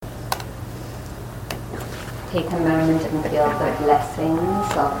take a moment and feel the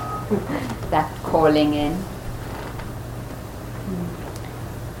blessings of that calling in.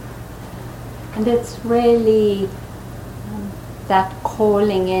 And it's really that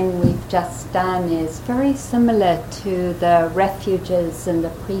calling in we've just done is very similar to the refuges and the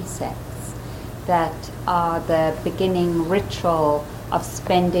precepts that are the beginning ritual of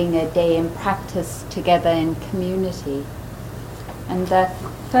spending a day in practice together in community. And the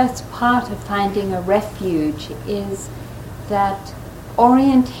first part of finding a refuge is that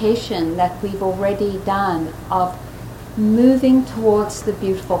orientation that we've already done of moving towards the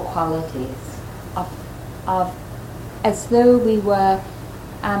beautiful qualities, of as though we were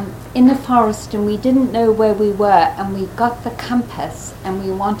in the forest and we didn't know where we were, and we got the compass and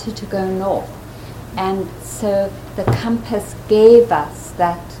we wanted to go north. And so the compass gave us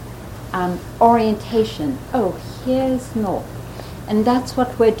that orientation. Oh, here's north. And that's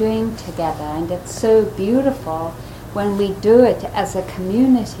what we're doing together. And it's so beautiful when we do it as a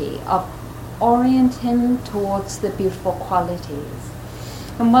community of orienting towards the beautiful qualities.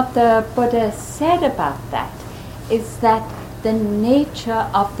 And what the Buddha said about that is that the nature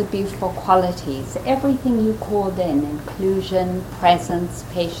of the beautiful qualities, everything you called in, inclusion, presence,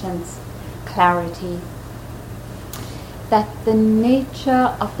 patience, clarity, that the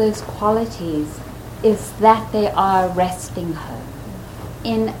nature of those qualities is that they are a resting home.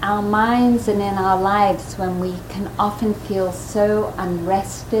 In our minds and in our lives, when we can often feel so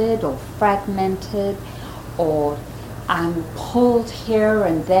unrested or fragmented or pulled here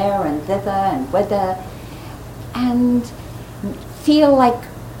and there and thither and whither, and feel like,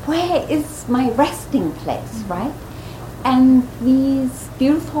 where is my resting place, right? And these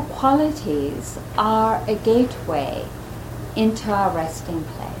beautiful qualities are a gateway into our resting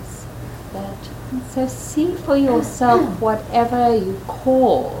place. So see for yourself whatever you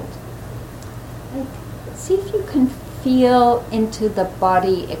called. See if you can feel into the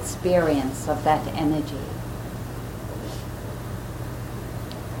body experience of that energy.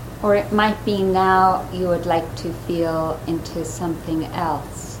 Or it might be now you would like to feel into something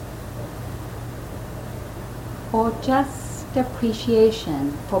else. Or just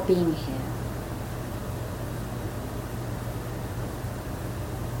appreciation for being here.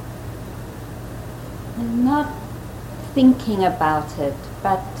 And not thinking about it,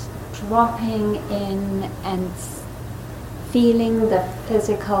 but dropping in and feeling the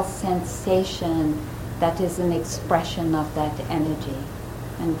physical sensation that is an expression of that energy,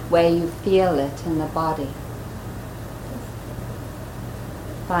 and where you feel it in the body.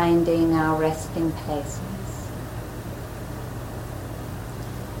 Finding our resting places.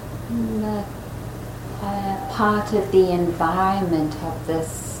 And the part of the environment of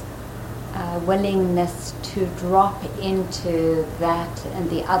this willingness to drop into that and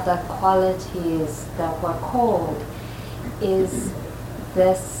the other qualities that were called is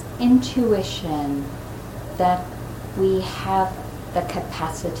this intuition that we have the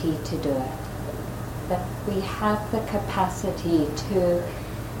capacity to do it, that we have the capacity to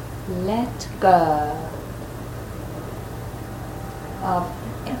let go of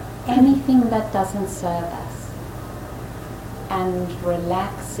anything that doesn't serve us and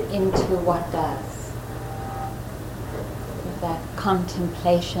relax into what does. That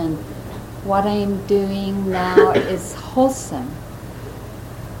contemplation, what I'm doing now is wholesome.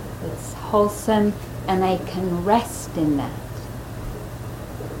 It's wholesome and I can rest in that.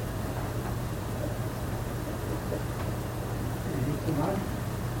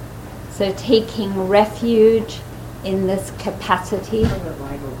 So taking refuge in this capacity.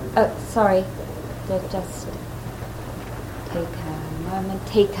 Oh, sorry. Just take a moment.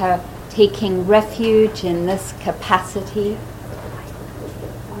 Taking refuge in this capacity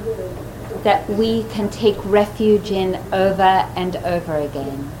that we can take refuge in over and over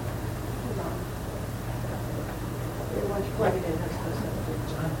again.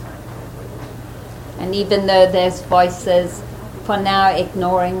 And even though there's voices, for now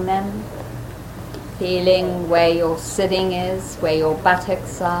ignoring them, feeling where your sitting is, where your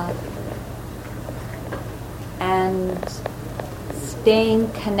buttocks are, and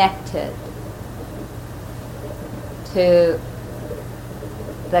staying connected to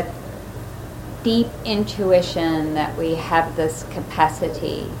the deep intuition that we have this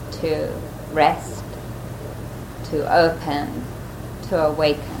capacity to rest, to open, to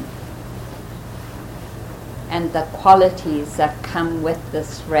awaken, and the qualities that come with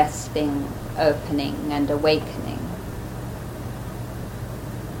this resting, opening and awakening.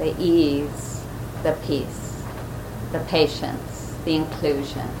 The ease, the peace, the patience, the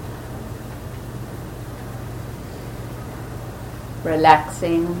inclusion.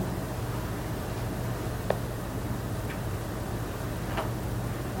 Relaxing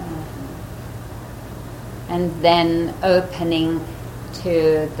and then opening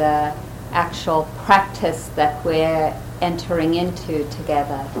to the actual practice that we're entering into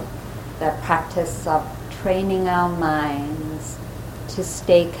together, the practice of training our minds to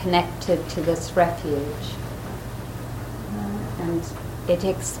stay connected to this refuge. And it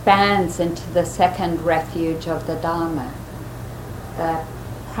expands into the second refuge of the Dharma, the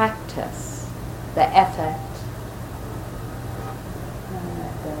practice, the effort,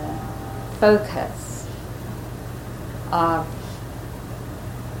 the focus of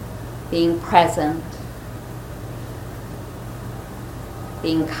being present,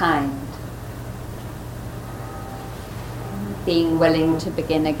 being kind, being willing to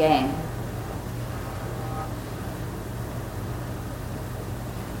begin again.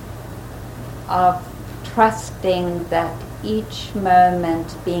 Of trusting that each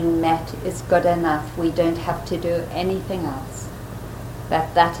moment being met is good enough. We don't have to do anything else.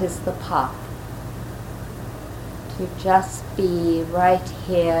 That is the path. To just be right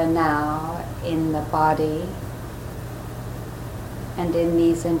here now in the body and in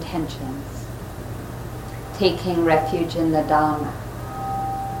these intentions, taking refuge in the Dharma.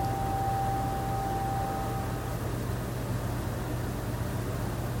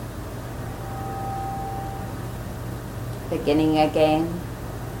 Beginning again,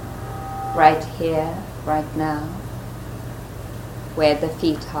 right here, right now, where the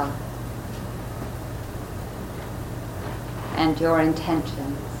feet are, and your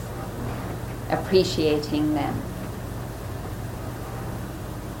intentions, appreciating them.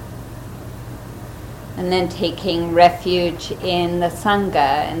 And then taking refuge in the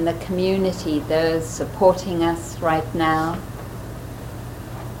Sangha, in the community, those supporting us right now.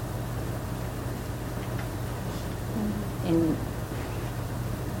 In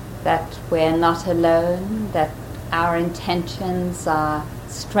that we're not alone, that our intentions are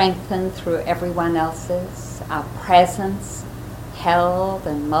strengthened through everyone else's, our presence held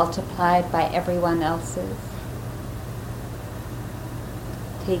and multiplied by everyone else's.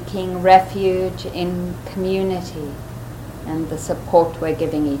 Taking refuge in community and the support we're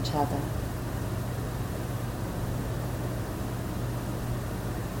giving each other.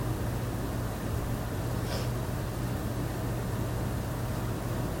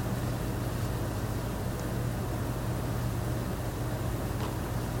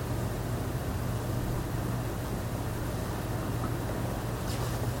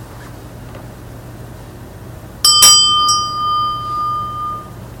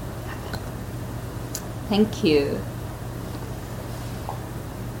 Thank you.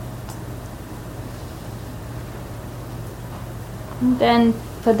 And then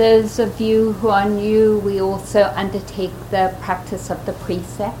for those of you who are new, we also undertake the practice of the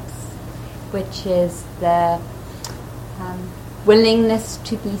precepts, which is the willingness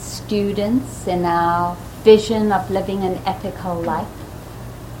to be students in our vision of living an ethical life,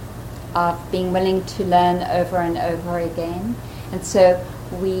 of being willing to learn over and over again. And so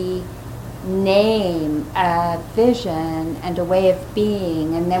we name a vision and a way of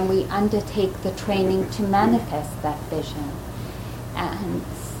being, and then we undertake the training to manifest that vision. And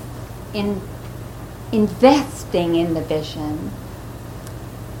in investing in the vision,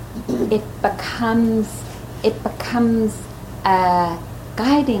 it becomes a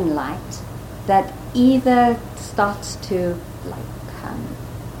guiding light that either starts to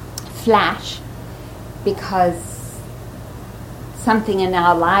flash because something in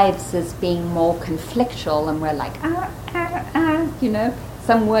our lives is being more conflictual and we're like,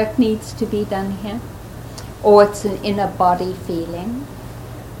 some work needs to be done here. Or it's an inner body feeling.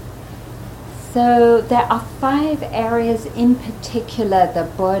 So there are 5 areas in particular the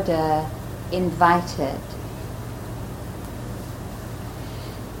Buddha invited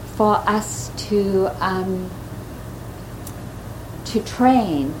for us to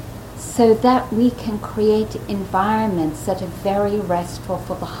train, so that we can create environments that are very restful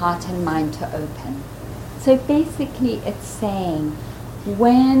for the heart and mind to open. So basically it's saying,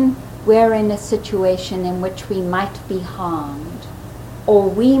 when we're in a situation in which we might be harmed, or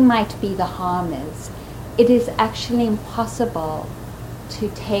we might be the harmers, it is actually impossible to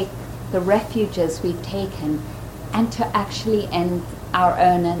take the refuges we've taken and to actually end our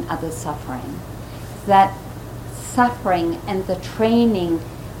own and other suffering. That suffering and the training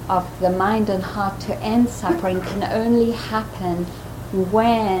of the mind and heart to end suffering can only happen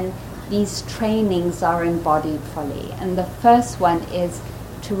when these trainings are embodied fully. And the first one is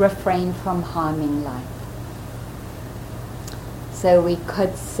to refrain from harming life. So we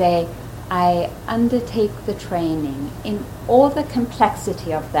could say, I undertake the training in all the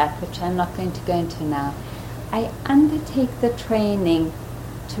complexity of that, which I'm not going to go into now. I undertake the training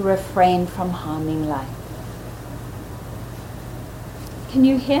to refrain from harming life. Can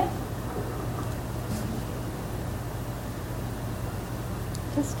you hear?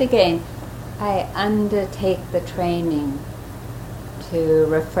 Just again, I undertake the training to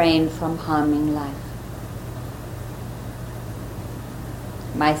refrain from harming life,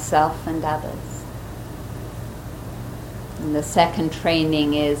 myself and others. And the second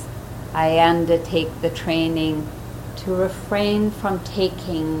training is, I undertake the training to refrain from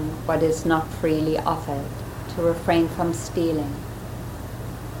taking what is not freely offered, to refrain from stealing.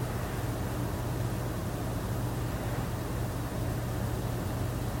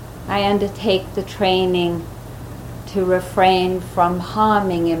 I undertake the training to refrain from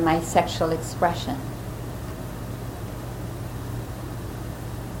harming in my sexual expression.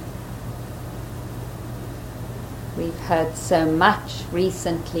 We've heard so much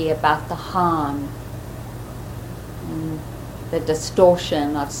recently about the harm and the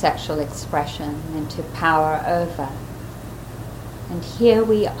distortion of sexual expression into power over. And here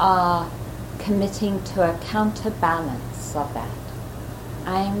we are committing to a counterbalance of that.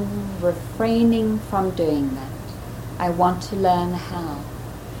 I'm refraining from doing that. I want to learn how.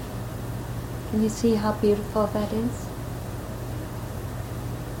 Can you see how beautiful that is?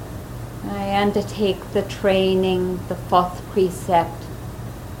 I undertake the training, the fourth precept,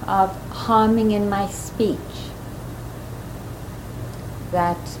 of harming in my speech.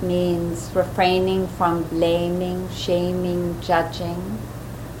 That means refraining from blaming, shaming, judging,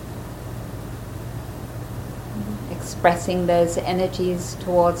 expressing those energies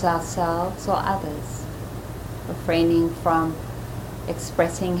towards ourselves or others, refraining from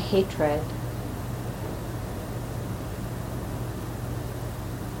expressing hatred.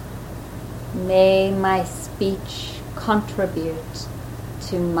 May my speech contribute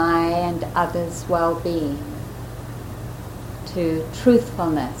to my and others' well-being, to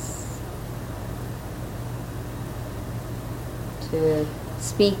truthfulness, to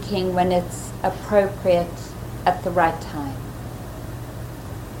speaking when it's appropriate at the right time.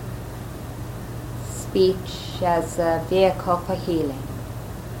 Speech as a vehicle for healing.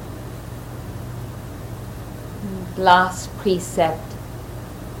 Last precept,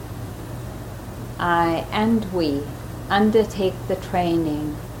 I and we undertake the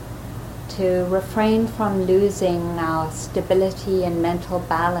training to refrain from losing our stability and mental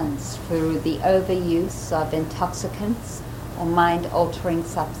balance through the overuse of intoxicants or mind-altering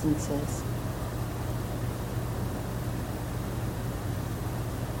substances.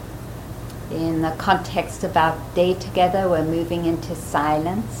 In the context of our day together, we're moving into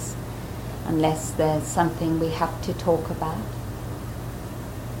silence, unless there's something we have to talk about.